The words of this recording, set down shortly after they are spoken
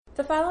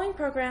The following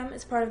program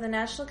is part of the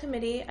National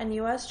Committee on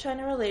U.S.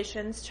 China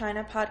Relations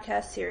China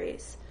podcast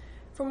series.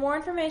 For more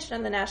information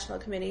on the National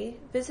Committee,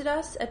 visit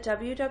us at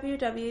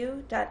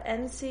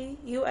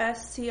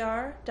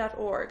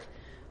www.ncuscr.org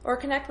or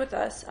connect with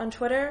us on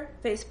Twitter,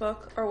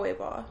 Facebook, or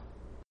Weibo.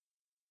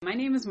 My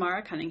name is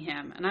Mara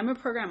Cunningham, and I'm a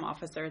program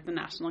officer at the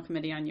National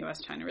Committee on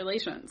U.S. China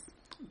Relations.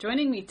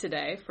 Joining me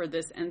today for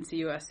this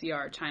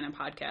NCUSCR China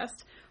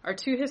podcast are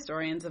two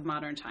historians of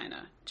modern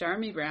China,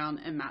 Jeremy Brown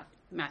and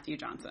Matthew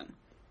Johnson.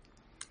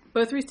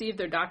 Both received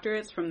their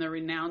doctorates from the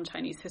renowned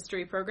Chinese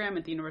History Program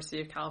at the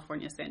University of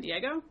California, San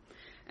Diego.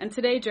 And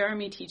today,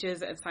 Jeremy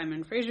teaches at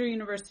Simon Fraser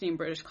University in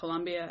British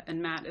Columbia,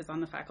 and Matt is on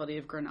the faculty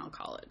of Grinnell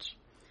College.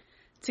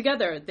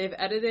 Together, they've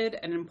edited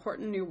an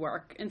important new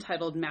work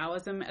entitled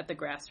Maoism at the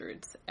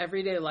Grassroots,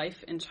 Everyday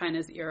Life in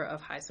China's Era of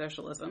High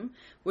Socialism,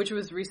 which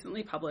was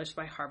recently published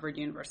by Harvard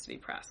University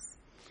Press.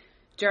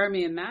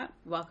 Jeremy and Matt,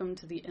 welcome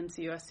to the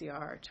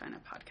NCUSCR China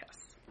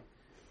podcast.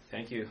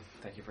 Thank you.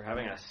 Thank you for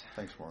having us.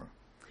 Thanks, Maura.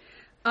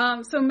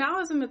 So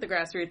Maoism at the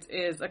Grassroots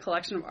is a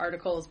collection of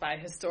articles by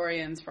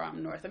historians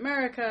from North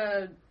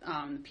America,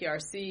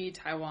 PRC,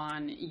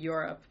 Taiwan,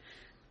 Europe,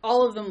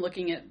 all of them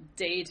looking at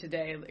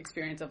day-to-day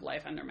experience of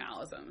life under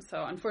Maoism.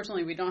 So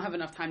unfortunately, we don't have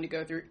enough time to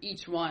go through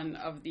each one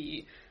of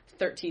the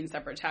 13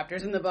 separate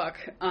chapters in the book,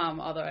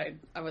 although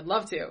I would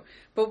love to.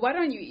 But why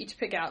don't you each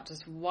pick out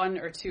just one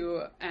or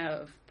two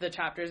of the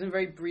chapters and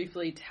very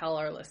briefly tell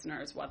our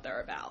listeners what they're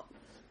about?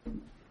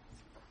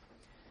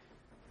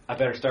 I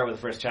better start with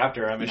the first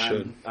chapter. I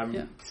mean,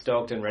 I'm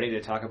stoked and ready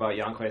to talk about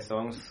Yang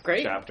Kuei-sung's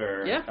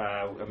chapter.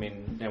 Yeah.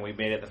 And we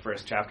made it the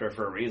first chapter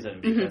for a reason,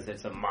 because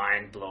it's a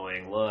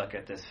mind-blowing look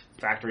at this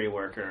factory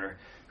worker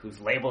who's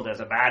labeled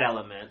as a bad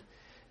element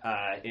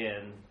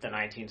in the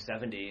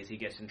 1970s. He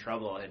gets in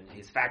trouble, and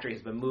his factory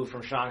has been moved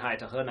from Shanghai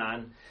to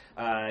Henan.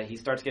 He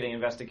starts getting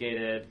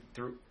investigated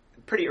through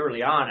pretty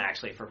early on,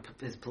 actually, for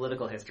his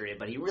political history,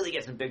 but he really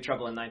gets in big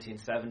trouble in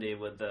 1970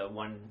 with the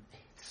One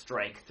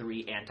Strike,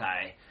 Three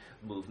Anti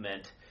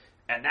movement,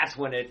 and that's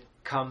when it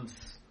comes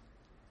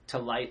to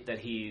light that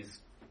he's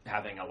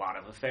having a lot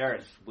of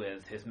affairs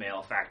with his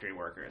male factory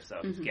workers,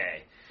 so he's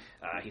gay.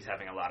 He's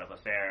having a lot of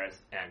affairs,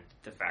 and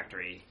the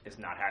factory is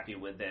not happy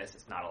with this.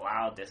 It's not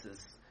allowed. This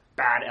is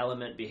bad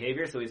element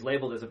behavior, so he's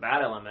labeled as a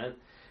bad element,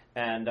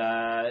 and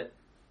other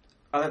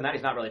than that,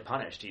 he's not really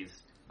punished. He's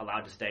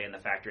allowed to stay in the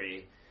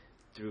factory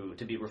to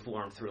be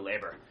reformed through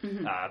labor.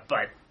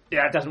 But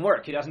it doesn't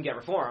work. He doesn't get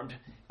reformed.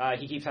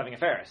 He keeps having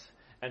affairs.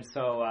 And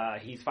so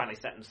he's finally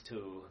sentenced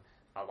to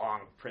a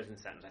long prison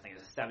sentence. I think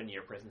it's a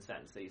 7-year prison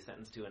sentence that he's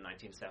sentenced to in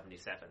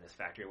 1977, this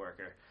factory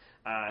worker.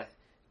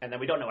 And then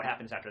we don't know what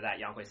happens after that.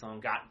 Yang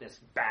Kuei-sung got this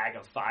bag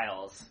of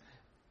files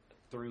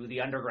through the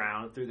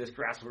underground, through this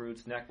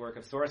grassroots network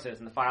of sources,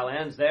 and the file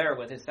ends there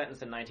with his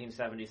sentence in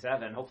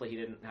 1977. Hopefully he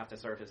didn't have to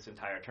serve his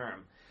entire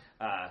term.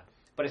 But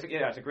it's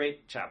a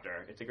great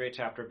chapter. It's a great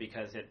chapter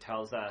because it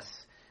tells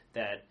us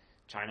that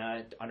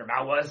China under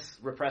Mao was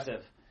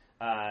repressive.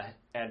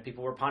 And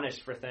people were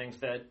punished for things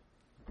that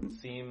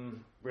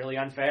seem really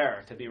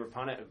unfair to be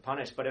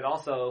punished. But it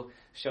also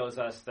shows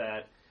us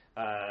that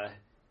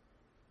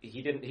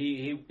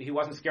he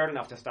wasn't scared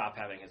enough to stop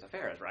having his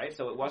affairs, right?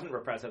 So it wasn't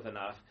repressive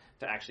enough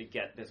to actually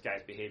get this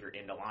guy's behavior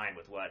into line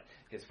with what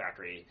his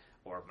factory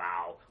or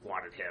Mao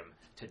wanted him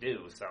to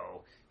do.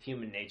 So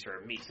human nature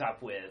meets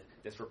up with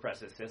this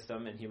repressive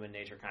system, and human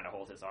nature kind of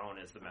holds its own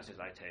is the message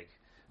I take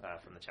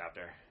from the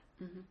chapter.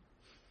 Mm-hmm.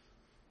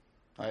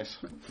 Nice.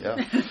 Yeah.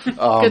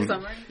 Good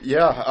summary.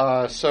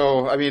 Yeah.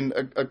 So, I mean,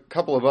 a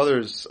couple of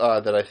others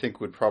that I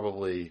think would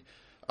probably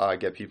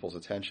get people's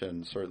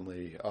attention,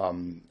 certainly. I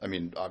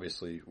mean,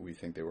 obviously, we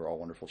think they were all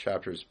wonderful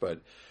chapters,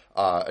 but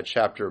a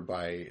chapter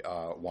by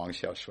Wang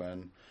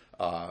Xiaoxuan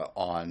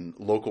on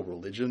local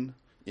religion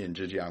in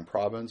Zhejiang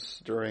province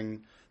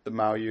during the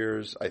Mao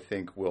years, I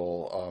think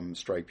will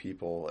strike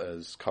people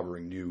as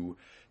covering new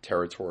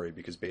territory,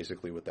 because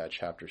basically what that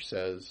chapter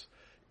says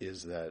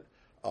is that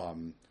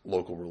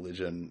local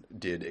religion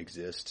did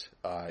exist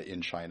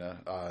in China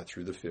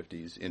through the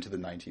 50s into the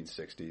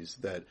 1960s,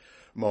 that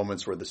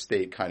moments where the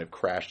state kind of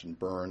crashed and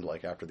burned,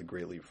 like after the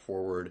Great Leap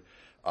Forward,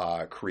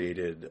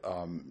 created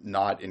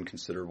not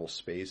inconsiderable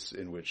space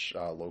in which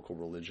local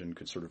religion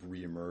could sort of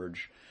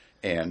reemerge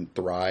and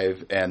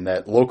thrive, and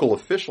that local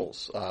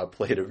officials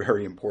played a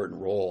very important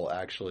role,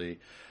 actually,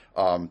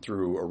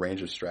 through a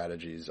range of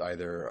strategies,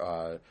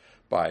 either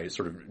by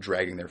sort of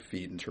dragging their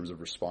feet in terms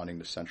of responding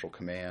to central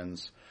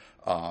commands,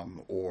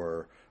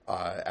 or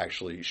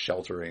actually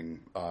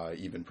sheltering,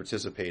 even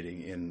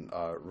participating in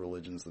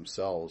religions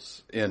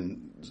themselves,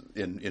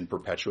 in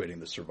perpetuating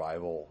the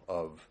survival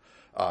of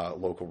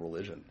local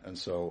religion. And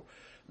so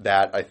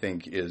that, I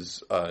think,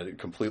 is a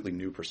completely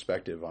new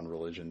perspective on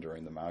religion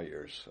during the Mao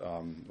years,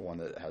 one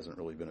that hasn't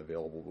really been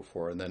available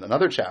before. And then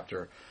another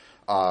chapter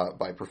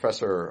by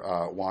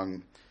Professor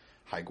Wang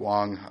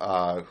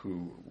Haiguang,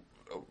 who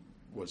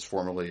was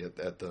formerly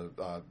at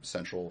the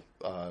Central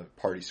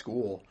Party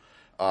School,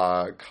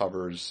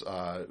 covers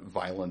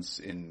violence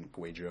in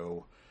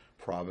Guizhou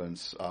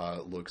province,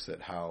 looks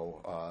at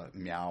how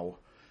Miao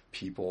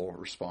people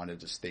responded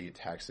to state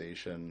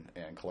taxation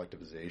and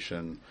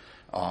collectivization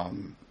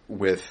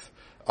with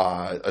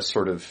a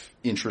sort of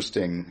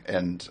interesting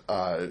and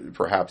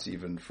perhaps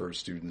even for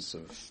students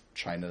of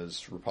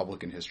China's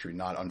Republican history,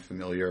 not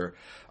unfamiliar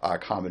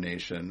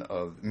combination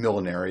of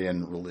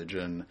millenarian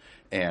religion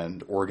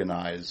and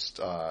organized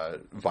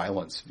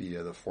violence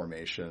via the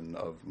formation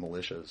of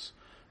militias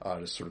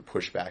to sort of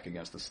push back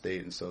against the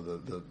state. And so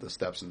the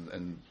steps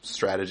and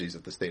strategies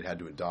that the state had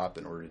to adopt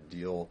in order to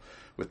deal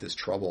with this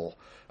trouble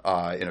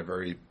in a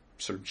very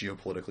sort of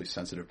geopolitically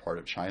sensitive part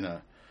of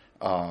China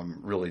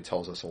really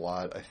tells us a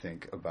lot, I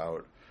think,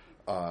 about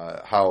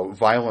how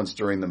violence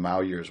during the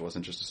Mao years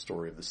wasn't just a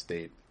story of the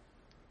state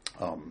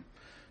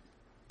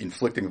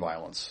inflicting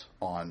violence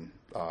on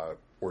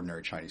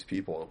ordinary Chinese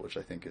people, which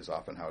I think is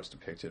often how it's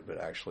depicted, but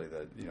actually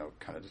that,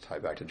 kind of to tie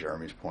back to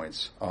Jeremy's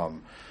points,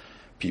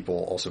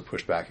 people also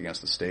push back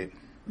against the state.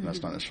 And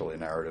that's not necessarily a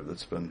narrative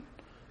that's been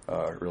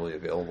really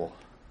available.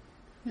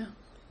 Yeah.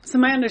 So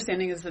my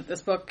understanding is that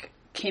this book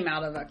came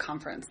out of a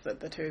conference that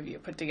the two of you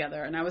put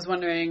together, and I was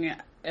wondering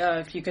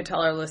if you could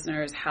tell our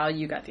listeners how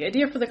you got the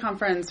idea for the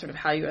conference, sort of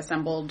how you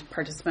assembled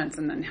participants,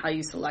 and then how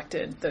you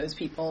selected those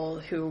people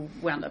who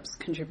wound up as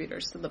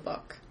contributors to the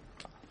book.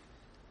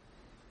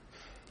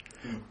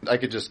 I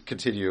could just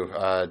continue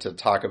to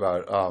talk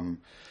about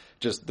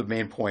just the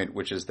main point,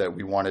 which is that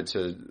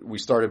we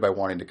started by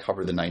wanting to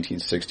cover the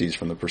 1960s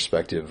from the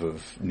perspective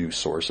of new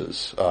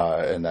sources,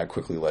 and that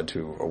quickly led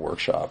to a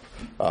workshop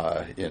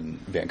in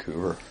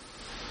Vancouver.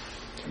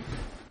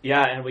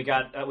 Yeah, and we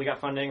got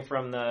funding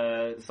from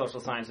the Social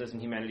Sciences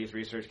and Humanities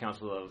Research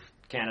Council of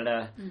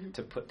Canada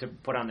to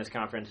put on this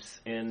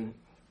conference in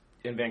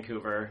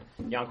Vancouver.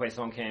 Yang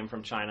Hui-sung came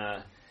from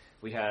China.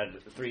 We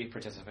had 3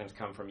 participants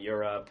come from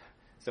Europe.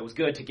 So it was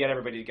good to get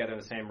everybody together in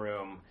the same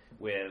room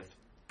with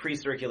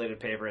pre-circulated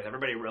papers.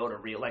 Everybody wrote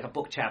a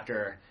book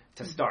chapter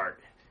to start,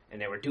 and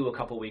they were due a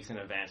couple weeks in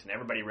advance, and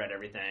everybody read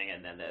everything,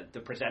 and then the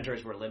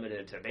presenters were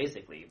limited to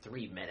basically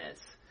 3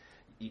 minutes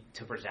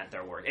to present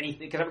their work,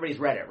 because everybody's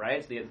read it,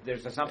 right? So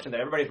there's an assumption that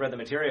everybody's read the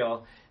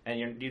material,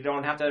 and you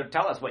don't have to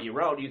tell us what you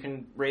wrote. You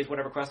can raise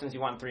whatever questions you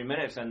want in 3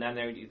 minutes, and then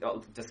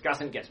the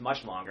discussant gets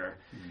much longer,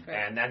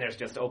 and then there's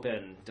just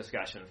open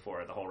discussion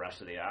for the whole rest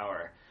of the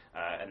hour,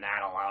 and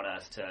that allowed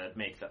us to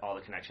make all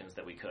the connections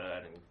that we could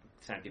and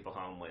send people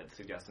home with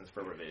suggestions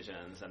for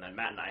revisions. And then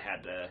Matt and I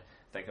had to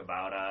think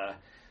about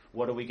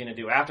what are we going to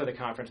do after the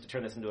conference to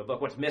turn this into a book?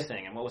 What's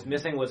missing? And what was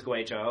missing was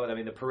Guizhou. I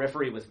mean, the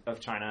periphery of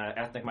China,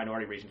 ethnic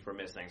minority regions were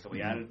missing. So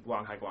we added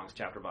Wang Haiguang's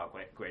chapter about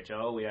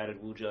Guizhou. We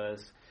added Wu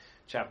Zhe's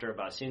chapter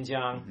about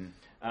Xinjiang.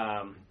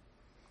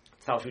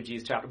 Cao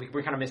Shuji's chapter.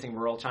 We're kind of missing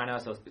rural China,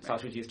 so Cao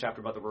Shuji's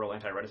chapter about the rural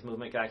anti-redist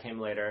movement guy came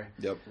later.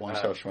 Yep, Wang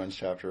Xiaoxuan's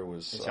chapter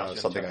was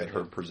something I'd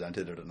heard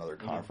presented at another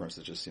conference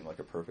that just seemed like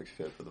a perfect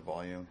fit for the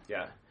volume.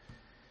 Yeah.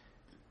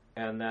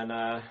 And then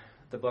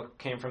the book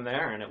came from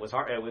there, and it was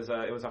hard. It was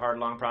a hard,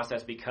 long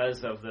process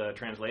because of the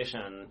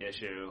translation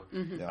issue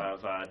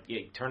of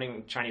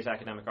turning Chinese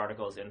academic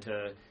articles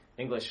into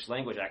English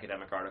language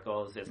academic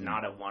articles is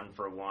not a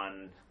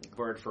one-for-one,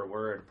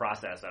 word-for-word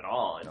process at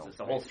all. It's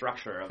the whole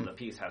structure of the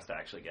piece has to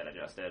actually get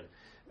adjusted.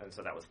 And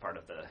so that was part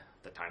of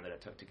the time that it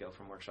took to go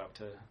from workshop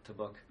to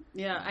book.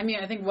 Yeah, I mean,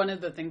 I think one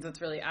of the things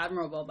that's really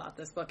admirable about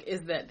this book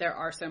is that there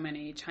are so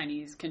many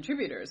Chinese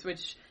contributors,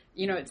 which,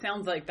 it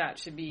sounds like that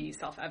should be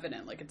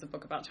self-evident. Like, it's a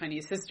book about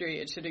Chinese history.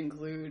 It should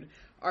include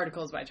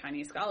articles by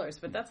Chinese scholars.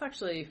 But that's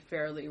actually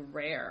fairly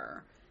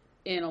rare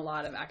in a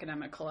lot of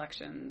academic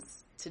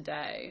collections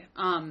today.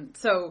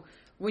 So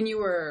when you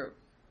were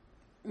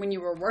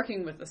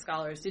working with the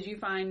scholars, did you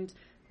find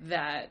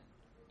that,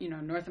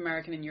 North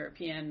American and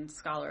European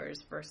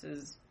scholars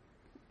versus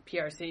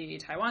PRC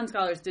Taiwan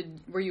scholars,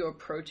 were you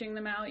approaching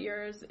the Mao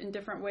years in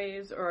different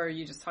ways, or are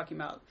you just talking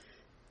about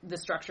the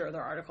structure of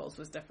their articles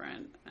was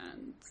different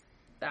and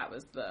that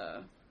was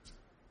the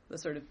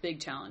sort of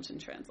big challenge in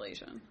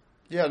translation?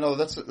 Yeah, no,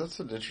 that's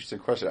an interesting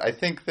question. I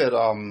think that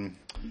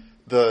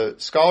the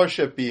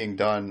scholarship being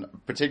done,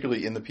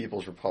 particularly in the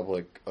People's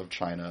Republic of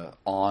China,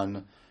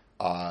 on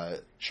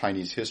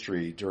Chinese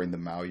history during the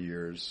Mao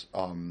years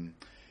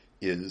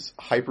is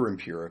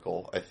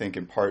hyper-empirical, I think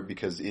in part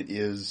because it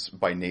is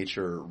by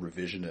nature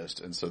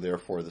revisionist, and so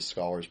therefore the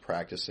scholars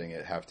practicing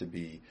it have to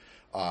be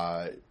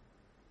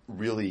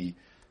really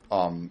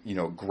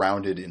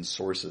grounded in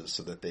sources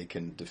so that they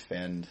can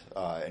defend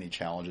any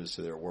challenges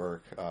to their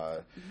work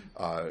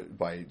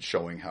by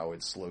showing how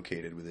it's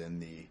located within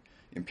the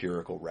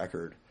empirical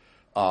record.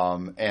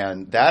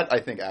 And that, I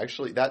think,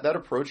 actually, that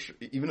approach,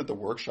 even at the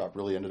workshop,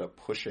 really ended up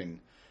pushing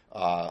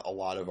a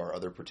lot of our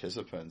other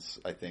participants,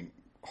 I think,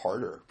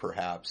 harder,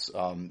 perhaps,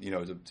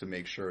 to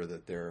make sure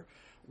that their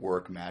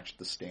work matched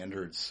the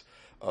standards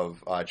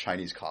of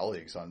Chinese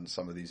colleagues on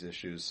some of these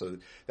issues. So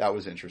that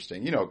was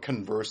interesting.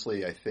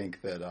 Conversely, I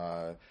think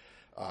that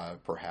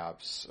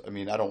perhaps, I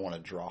don't want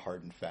to draw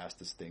hard and fast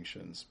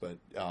distinctions, but,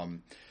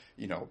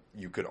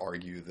 you could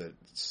argue that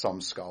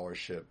some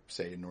scholarship,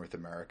 say in North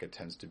America,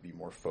 tends to be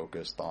more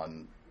focused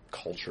on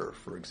culture,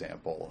 for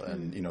example,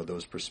 and,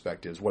 those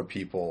perspectives, what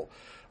people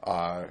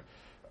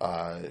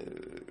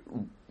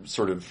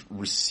sort of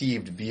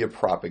received via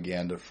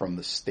propaganda from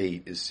the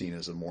state is seen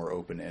as a more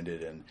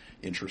open-ended and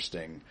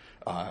interesting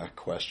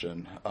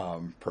question,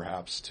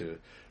 perhaps to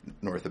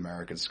North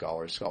American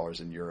scholars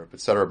in Europe, et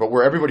cetera. But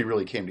where everybody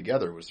really came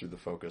together was through the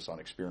focus on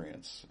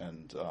experience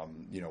and,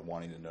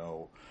 wanting to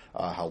know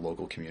how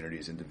local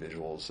communities,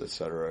 individuals, et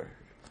cetera,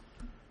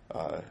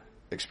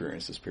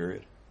 experienced this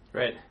period.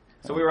 Right.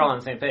 So we were all on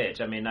the same page.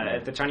 I mean,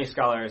 the Chinese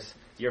scholars,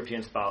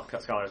 European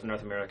scholars,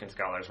 North American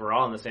scholars, were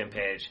all on the same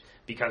page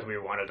because we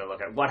wanted to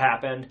look at what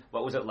happened,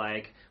 what was it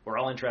like. We're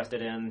all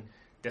interested in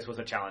this was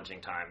a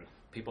challenging time.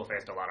 People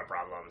faced a lot of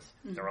problems.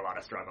 Mm-hmm. There were a lot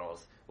of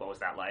struggles. What was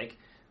that like?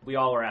 We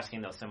all were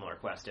asking those similar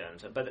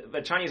questions.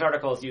 But Chinese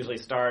articles usually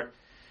start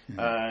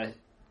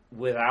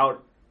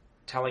without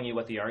telling you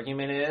what the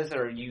argument is,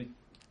 or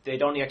they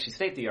don't actually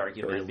state the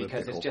argument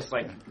because it's just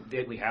like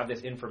we have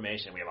this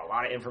information. We have a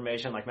lot of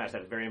information. Like Matt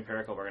said, it's very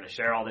empirical. We're going to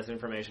share all this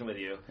information with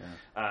you.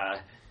 Yeah.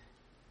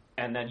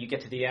 And then you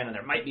get to the end, and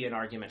there might be an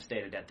argument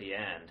stated at the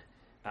end.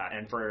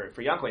 And for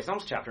Yang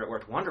Song's chapter, it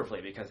worked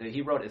wonderfully because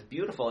he wrote it's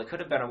beautiful. It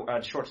could have been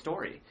a short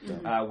story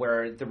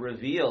where the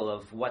reveal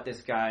of what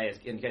this guy is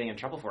getting in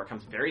trouble for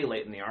comes very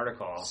late in the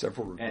article.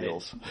 Several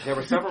reveals. There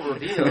were several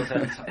reveals,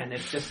 and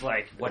it's just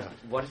like what's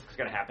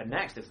going to happen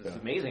next? It's this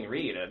amazing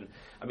read, and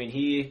I mean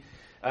he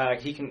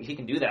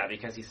can do that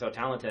because he's so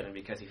talented and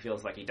because he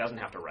feels like he doesn't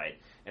have to write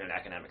in an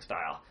academic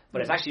style. But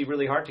it's actually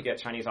really hard to get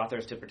Chinese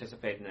authors to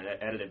participate in an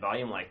edited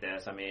volume like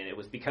this. I mean, it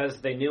was because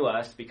they knew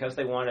us, because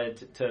they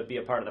wanted to be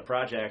a part of the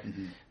project,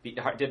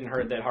 didn't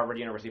heard that Harvard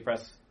University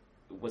Press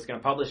was going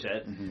to publish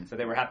it, so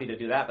they were happy to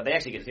do that. But they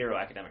actually get zero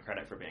academic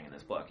credit for being in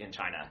this book in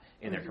China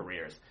in their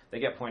careers. They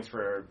get points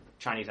for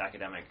Chinese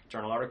academic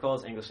journal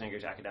articles, English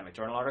language academic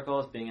journal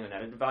articles. Being in an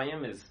edited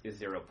volume is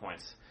 0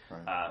 points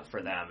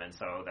for them. And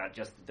so that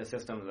just the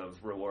systems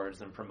of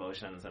rewards and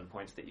promotions and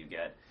points that you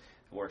get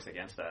works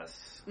against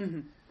us.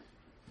 Mm-hmm.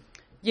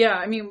 Yeah,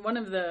 I mean,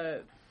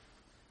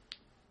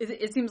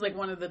 it seems like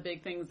one of the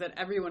big things that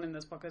everyone in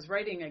this book is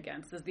writing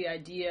against is the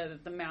idea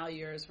that the Mao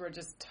years were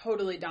just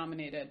totally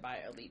dominated by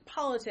elite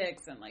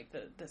politics and like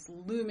this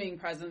looming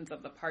presence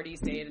of the party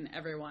state in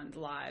everyone's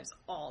lives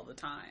all the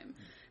time.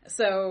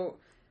 So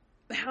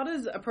how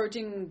does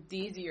approaching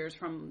these years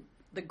from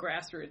the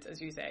grassroots,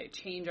 as you say,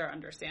 change our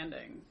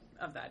understanding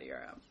of that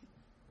era?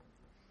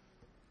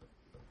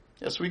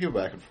 Yes, we go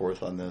back and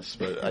forth on this,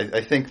 but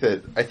I think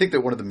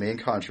that one of the main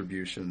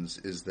contributions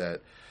is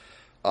that,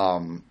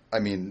 I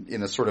mean,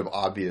 in a sort of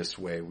obvious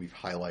way, we've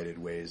highlighted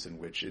ways in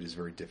which it is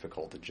very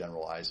difficult to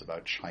generalize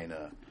about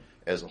China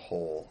as a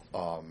whole,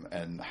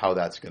 and how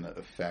that's going to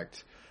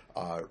affect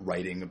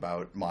writing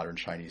about modern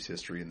Chinese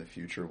history in the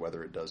future.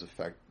 Whether it does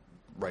affect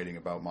writing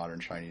about modern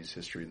Chinese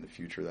history in the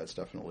future, that's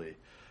definitely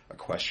a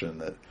question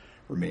that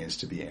remains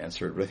to be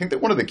answered. But I think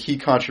that one of the key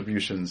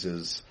contributions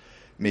is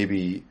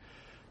maybe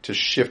to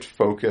shift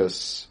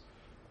focus,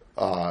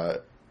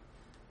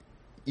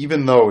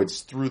 even though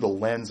it's through the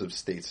lens of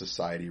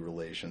state-society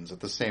relations, at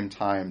the same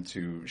time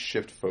to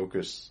shift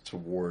focus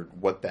toward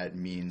what that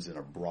means in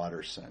a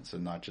broader sense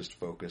and not just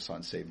focus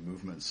on, say,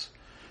 movements,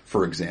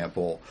 for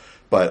example,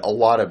 but a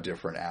lot of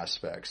different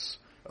aspects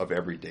of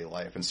everyday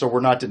life. And so we're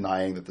not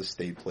denying that the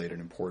state played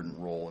an important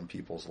role in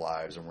people's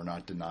lives, and we're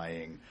not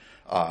denying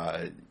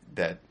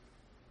that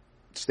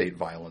state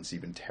violence,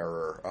 even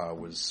terror,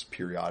 was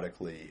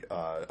periodically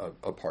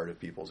a part of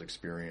people's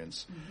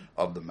experience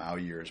of the Mao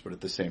years. But at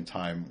the same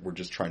time, we're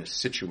just trying to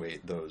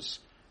situate those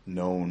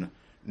known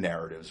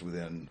narratives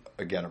within,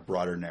 again, a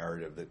broader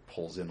narrative that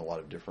pulls in a lot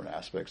of different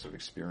aspects of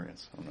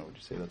experience. I don't know, would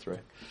you say that's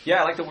right?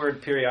 Yeah, I like the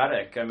word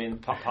periodic. I mean,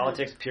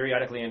 politics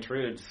periodically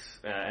intrudes,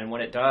 and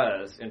when it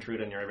does intrude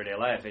in your everyday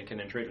life, it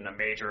can intrude in a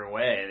major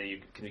way. That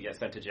you can get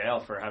sent to jail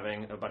for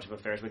having a bunch of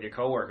affairs with your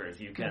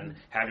coworkers. You can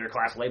have your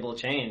class label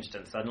changed,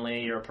 and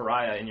suddenly you're a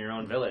pariah in your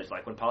own village.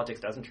 Like when politics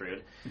does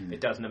intrude,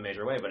 it does in a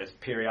major way, but it's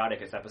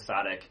periodic, it's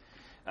episodic,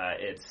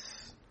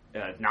 it's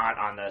not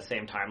on the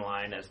same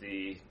timeline as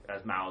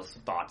Mao's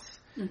thoughts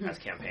as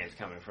campaigns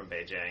coming from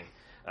Beijing.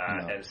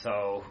 And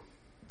so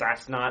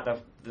that's not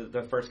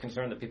the first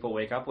concern that people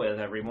wake up with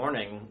every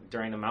morning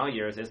during the Mao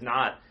years is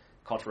not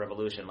Cultural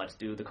Revolution. Let's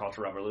do the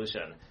Cultural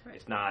Revolution. Right.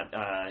 It's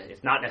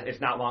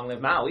not Long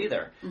Live Mao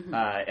either.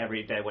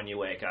 Every day when you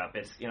wake up,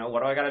 it's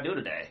what do I got to do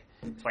today?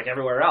 It's like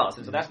everywhere else,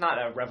 and so that's not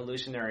a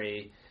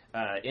revolutionary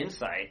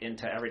insight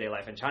into everyday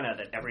life in China.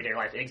 That everyday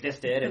life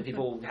existed, and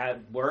people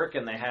had work,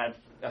 and they had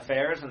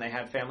affairs, and they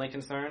had family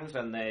concerns,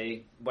 and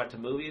they went to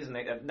movies,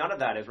 and none of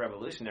that is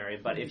revolutionary.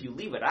 But if you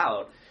leave it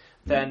out,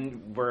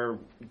 then we're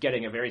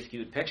getting a very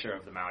skewed picture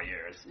of the Mao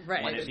years.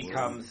 Right. When it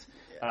becomes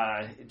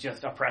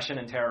just oppression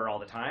and terror all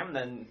the time,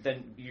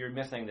 then you're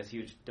missing this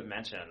huge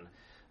dimension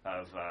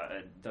of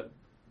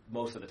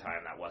most of the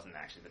time that wasn't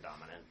actually the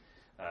dominant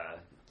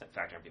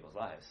factor in people's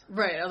lives.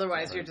 Right.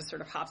 Otherwise, you're just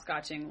sort of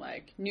hopscotching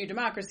like New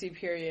Democracy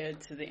period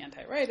to the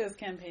anti-rightist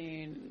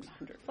campaign,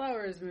 100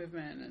 Flowers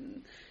movement,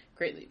 and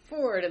Great Leap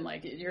Forward, and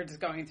like you're just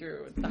going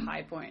through the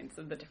high points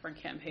of the different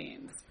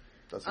campaigns.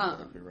 That's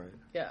exactly right.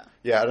 Yeah.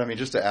 Yeah, and I mean,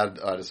 just to add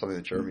to something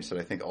that Jeremy said,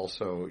 I think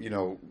also,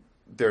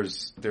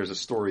 there's a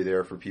story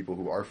there for people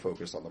who are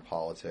focused on the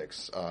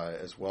politics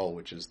as well,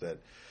 which is that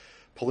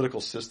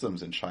political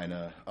systems in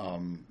China,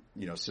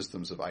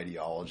 systems of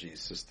ideology,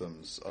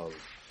 systems of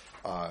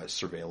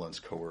surveillance,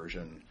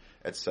 coercion,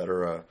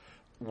 etc.,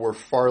 were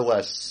far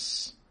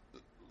less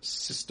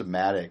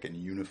systematic and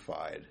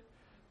unified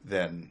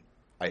than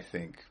I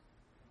think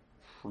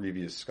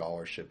previous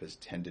scholarship has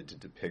tended to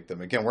depict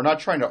them. Again, we're not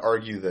trying to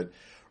argue that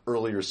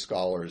earlier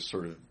scholars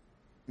sort of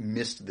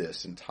missed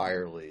this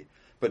entirely,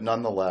 but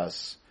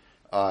nonetheless,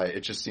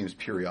 it just seems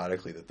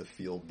periodically that the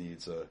field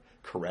needs a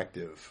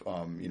corrective,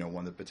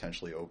 one that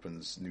potentially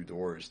opens new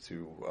doors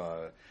to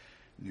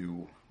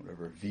new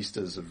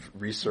vistas of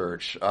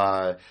research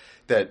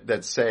that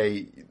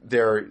say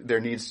there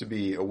needs to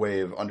be a way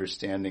of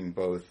understanding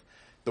both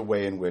the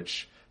way in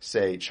which,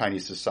 say,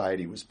 Chinese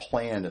society was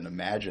planned and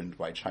imagined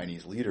by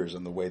Chinese leaders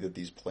and the way that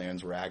these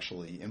plans were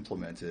actually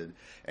implemented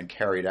and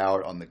carried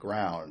out on the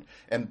ground.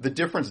 And the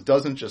difference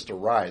doesn't just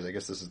arise, I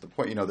guess this is the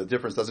point, the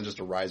difference doesn't just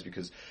arise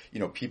because,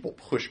 people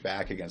push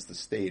back against the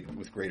state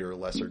with greater or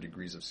lesser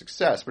degrees of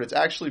success, but it's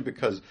actually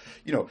because,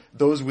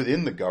 those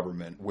within the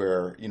government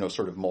wear,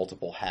 sort of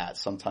multiple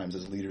hats, sometimes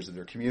as leaders of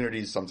their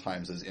communities,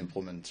 sometimes as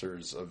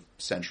implementers of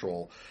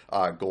central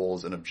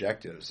goals and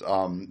objectives,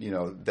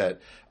 that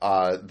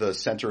the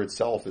center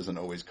itself isn't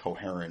always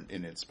coherent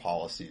in its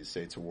policies,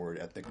 say, toward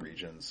ethnic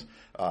regions,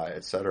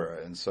 et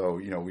cetera. And so,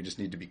 we just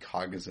need to be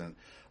cognizant.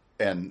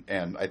 And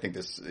I think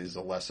this is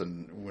a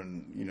lesson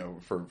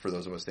when, for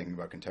those of us thinking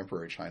about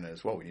contemporary China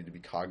as well, we need to be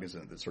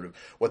cognizant that sort of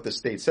what the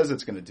state says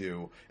it's going to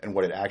do and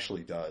what it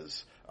actually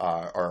does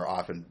are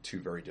often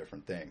two very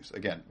different things.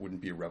 Again,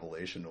 wouldn't be a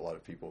revelation to a lot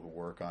of people who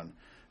work on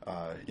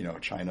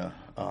China,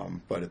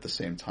 but at the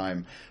same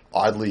time,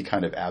 oddly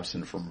kind of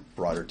absent from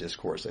broader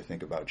discourse, I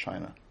think, about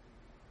China.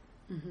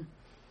 Mm-hmm.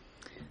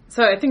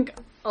 So I think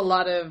a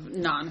lot of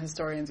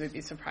non-historians would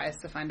be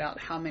surprised to find out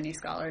how many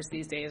scholars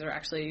these days are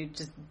actually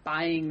just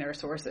buying their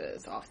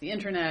sources off the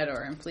internet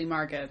or in flea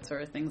markets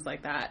or things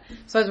like that.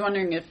 So I was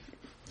wondering if,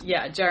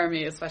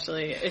 Jeremy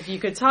especially, if you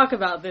could talk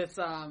about this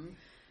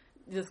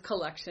this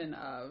collection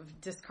of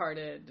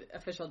discarded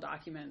official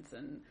documents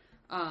and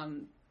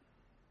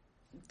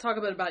talk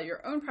a bit about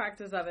your own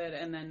practice of it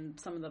and then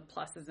some of the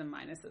pluses and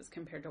minuses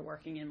compared to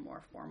working in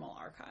more formal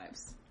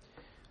archives.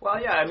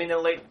 Well, yeah, the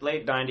late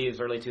 90s,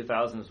 early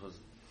 2000s was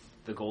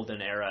the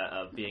golden era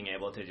of being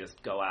able to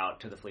just go out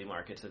to the flea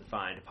markets and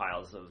find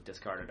piles of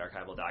discarded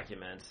archival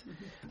documents.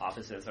 Mm-hmm.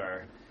 Offices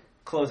are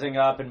closing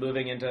up and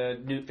moving into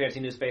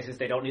fancy new spaces.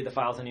 They don't need the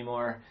files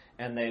anymore,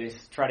 and they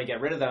try to get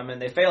rid of them, and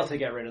they fail to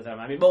get rid of them.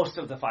 Most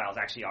of the files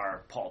actually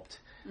are pulped.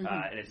 Mm-hmm.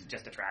 And it's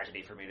just a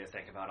tragedy for me to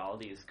think about all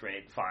these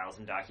great files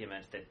and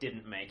documents that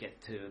didn't make it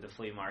to the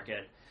flea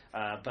market.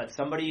 But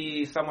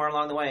somebody somewhere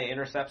along the way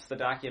intercepts the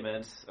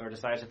documents or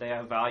decides that they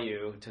have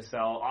value to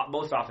sell,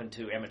 most often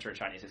to amateur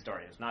Chinese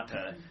historians, not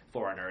to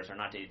foreigners or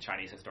not to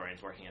Chinese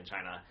historians working in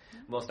China,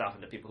 most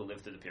often to people who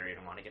lived through the period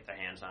and want to get their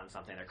hands on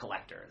something. They're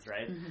collectors,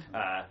 right?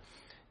 Mm-hmm.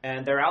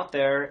 And they're out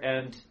there,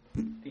 and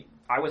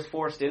I was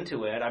forced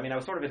into it. I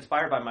was sort of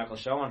inspired by Michael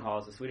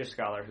Schoenhals, the Swedish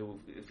scholar who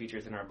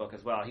features in our book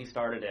as well. He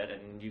started it,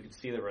 and you can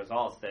see the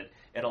results, that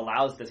it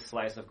allows this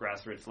slice of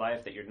grassroots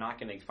life that you're not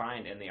going to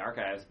find in the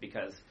archives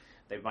because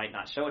they might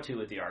not show it to you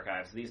with the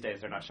archives. These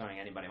days, they're not showing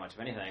anybody much of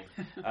anything.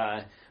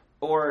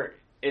 Or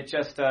it's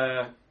just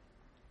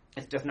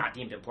not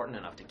deemed important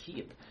enough to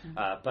keep.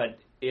 But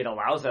it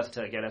allows us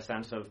to get a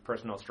sense of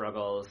personal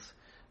struggles,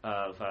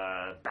 of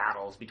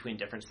battles between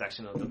different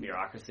sections of the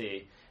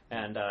bureaucracy,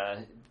 and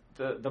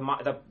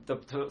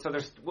so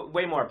there's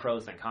way more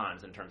pros than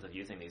cons in terms of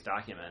using these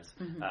documents,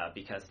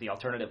 because the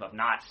alternative of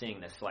not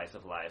seeing this slice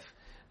of life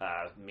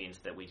means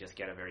that we just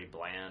get a very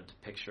bland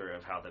picture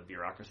of how the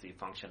bureaucracy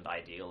functioned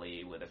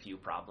ideally with a few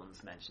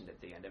problems mentioned at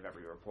the end of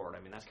every report.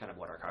 That's kind of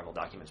what archival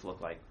documents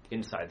look like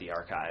inside the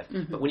archive.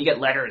 Mm-hmm. But when you get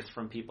letters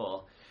from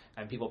people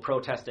and people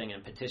protesting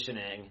and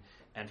petitioning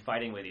and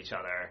fighting with each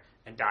other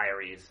and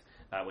diaries,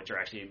 which are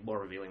actually more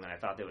revealing than I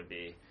thought they would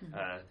be,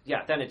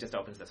 then it just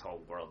opens this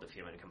whole world of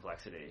human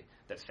complexity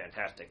that's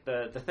fantastic.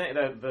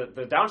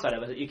 The downside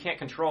of it is that you can't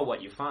control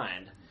what you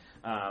find,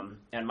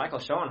 and Michael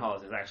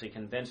Schoenhals is actually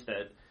convinced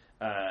that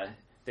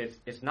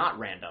it's not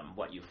random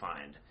what you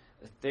find.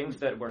 Things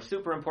that were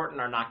super important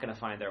are not going to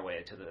find their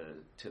way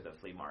to the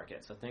flea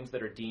market. So things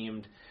that are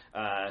deemed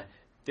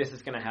this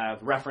is going to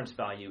have reference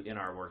value in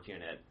our work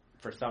unit.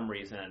 For some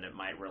reason, it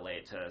might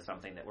relate to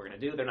something that we're going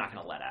to do. They're not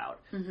going to let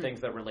out. Mm-hmm.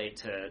 Things that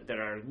that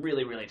are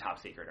really, really top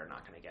secret are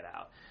not going to get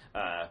out.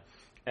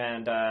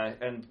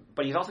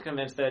 But he's also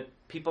convinced that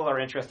people are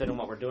interested in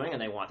what we're doing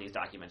and they want these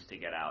documents to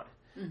get out.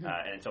 Mm-hmm.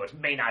 And so it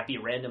may not be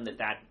random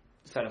that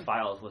set of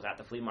files was at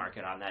the flea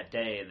market on that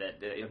day.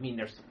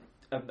 There's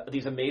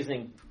these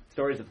amazing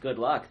stories of good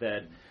luck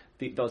that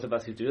those of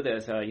us who do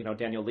this,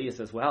 Daniel Lees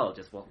as well,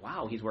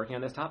 wow, he's working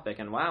on this topic,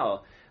 and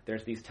wow,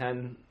 there's these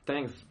 10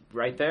 things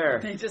right there.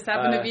 They just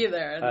happen to be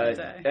there that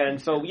day. And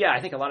so,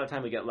 I think a lot of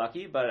time we get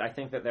lucky, but I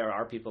think that there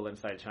are people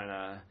inside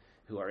China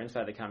who are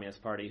inside the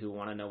Communist Party who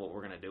want to know what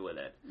we're going to do with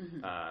it.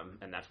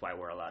 Mm-hmm. And that's why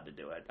we're allowed to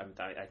do it.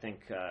 I think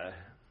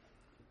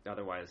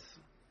Otherwise,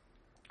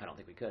 I don't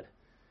think we could.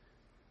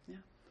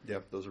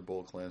 Yep, those are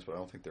bold claims, but I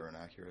don't think they're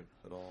inaccurate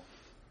at all.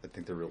 I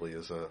think there really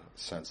is a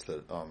sense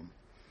that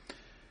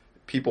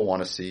people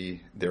want to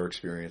see their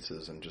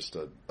experiences and just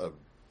a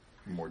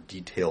more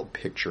detailed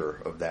picture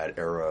of that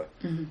era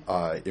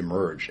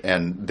emerge.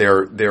 And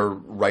they're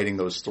writing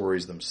those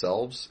stories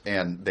themselves,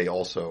 and they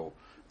also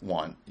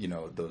want,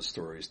 those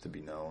stories to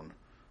be known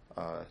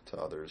to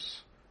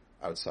others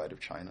outside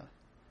of China.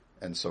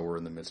 And so we're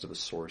in the midst of a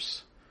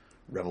source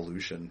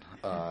revolution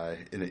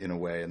in a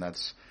way, and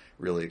that's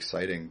really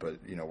exciting. But,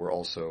 we're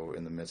also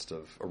in the midst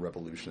of a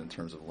revolution in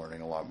terms of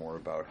learning a lot more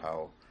about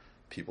how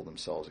people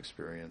themselves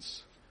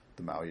experience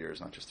the Mao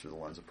years, not just through the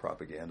lens of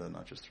propaganda,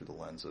 not just through the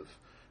lens of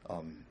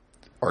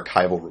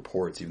archival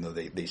reports, even though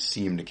they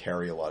seem to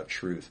carry a lot of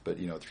truth, but,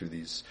 through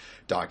these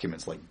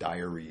documents like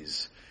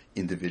diaries,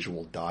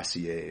 individual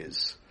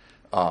dossiers,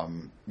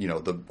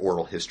 the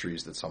oral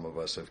histories that some of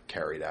us have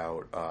carried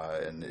out,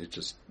 and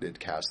it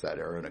casts that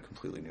era in a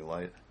completely new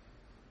light.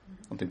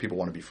 I don't think people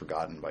want to be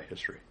forgotten by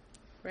history.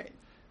 Right.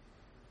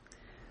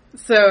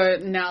 So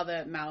now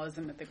that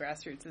Maoism at the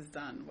Grassroots is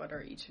done, what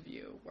are each of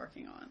you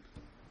working on?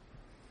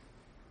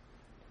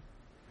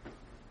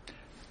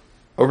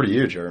 Over to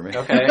you, Jeremy.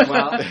 Okay,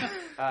 well,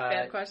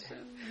 bad question.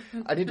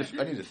 I need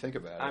to think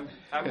about it.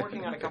 I'm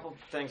working on a couple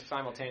things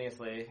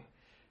simultaneously.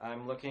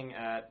 I'm looking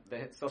at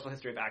the social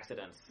history of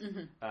accidents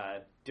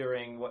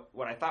during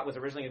what I thought was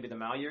originally going to be the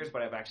Mao years,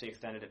 but I've actually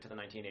extended it to the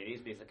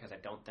 1980s because I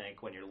don't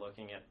think when you're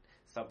looking at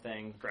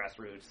something,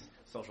 grassroots,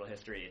 social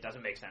history, it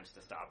doesn't make sense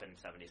to stop in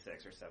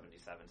 76 or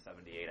 77,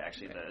 78.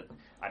 Actually,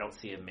 I don't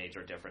see a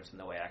major difference in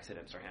the way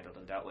accidents are handled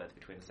and dealt with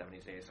between the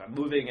 70s and 80s. So I'm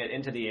moving it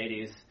into the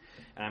 80s,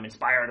 and I'm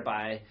inspired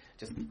by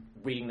just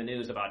reading the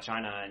news about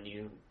China, and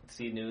you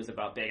see news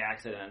about big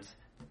accidents,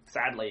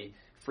 sadly,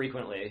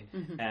 frequently,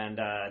 and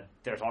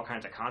there's all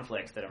kinds of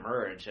conflicts that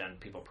emerge, and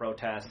people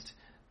protest.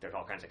 There's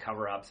all kinds of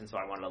cover-ups, and so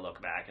I wanted to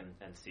look back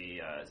and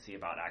see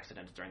about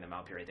accidents during the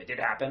Mao period. They did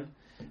happen.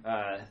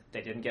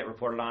 They didn't get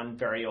reported on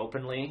very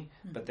openly,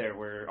 but there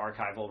were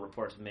archival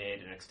reports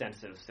made, an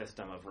extensive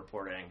system of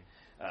reporting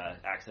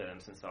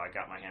accidents, and so I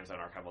got my hands on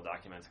archival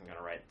documents. I'm going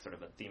to write sort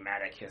of a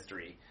thematic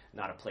history,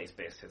 not a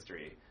place-based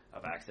history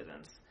of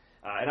accidents.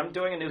 And I'm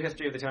doing a new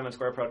history of the Tiananmen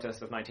Square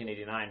protests of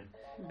 1989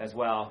 as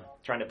well,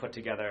 trying to put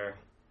together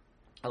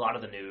a lot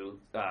of the new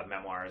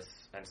memoirs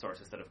and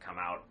sources that have come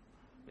out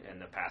in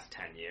the past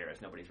 10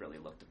 years. Nobody's really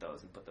looked at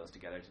those and put those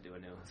together to do a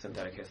new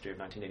synthetic history of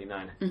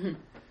 1989.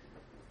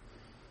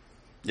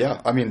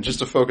 Yeah, I mean, just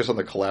to focus on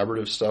the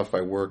collaborative stuff,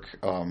 I work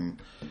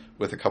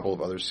with a couple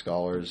of other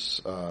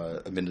scholars,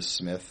 Aminda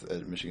Smith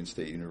at Michigan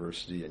State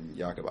University and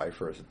Jakob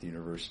Eiferth at the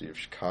University of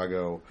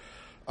Chicago,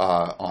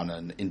 on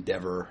an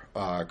endeavor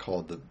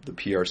called the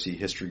PRC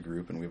History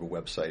Group, and we have a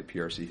website,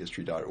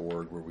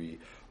 prchistory.org, where we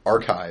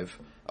archive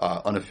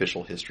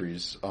unofficial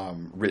histories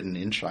written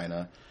in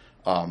China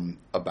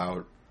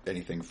about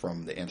anything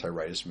from the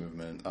anti-rightist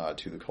movement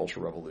to the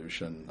Cultural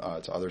Revolution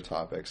to other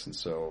topics. And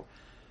so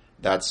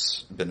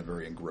that's been a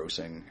very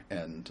engrossing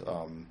and,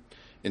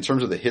 in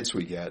terms of the hits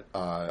we get,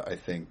 I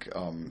think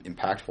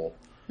impactful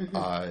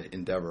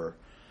endeavor.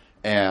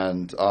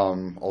 And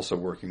also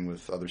working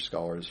with other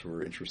scholars who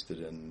are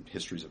interested in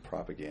histories of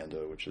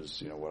propaganda, which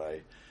is, what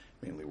I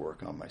mainly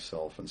work on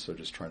myself. And so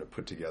just trying to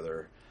put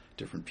together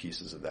different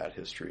pieces of that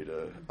history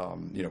to,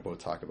 both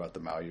talk about the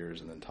Mao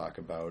years and then talk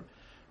about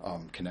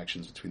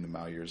connections between the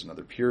Mao years and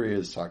other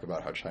periods, talk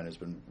about how China's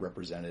been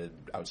represented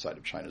outside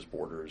of China's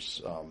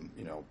borders,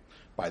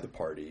 by the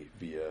party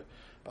via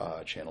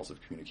channels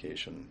of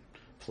communication,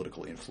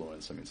 political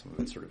influence. I mean, some of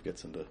it sort of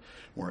gets into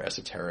more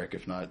esoteric,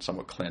 if not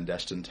somewhat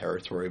clandestine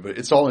territory, but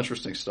it's all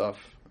interesting stuff,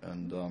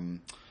 and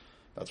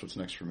that's what's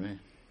next for me.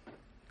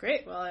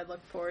 Great. Well, I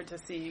look forward to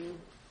seeing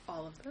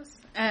all of this.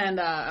 And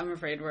I'm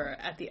afraid we're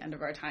at the end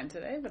of our time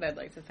today, but I'd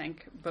like to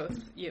thank both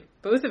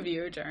of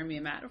you, Jeremy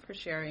and Matt, for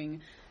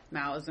sharing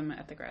Maoism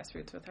at the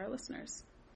Grassroots with our listeners.